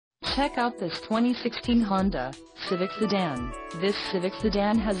Check out this 2016 Honda Civic Sedan. This Civic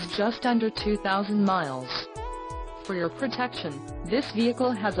Sedan has just under 2,000 miles. For your protection, this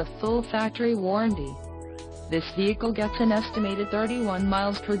vehicle has a full factory warranty. This vehicle gets an estimated 31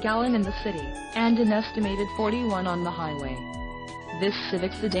 miles per gallon in the city, and an estimated 41 on the highway. This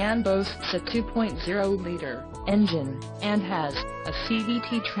Civic Sedan boasts a 2.0-liter engine, and has a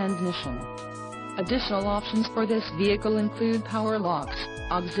CVT transmission. Additional options for this vehicle include power locks,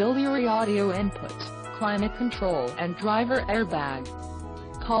 auxiliary audio input, climate control and driver airbag.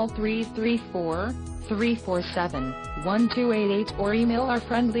 Call 334-347-1288 or email our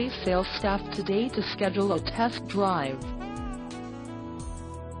friendly sales staff today to schedule a test drive.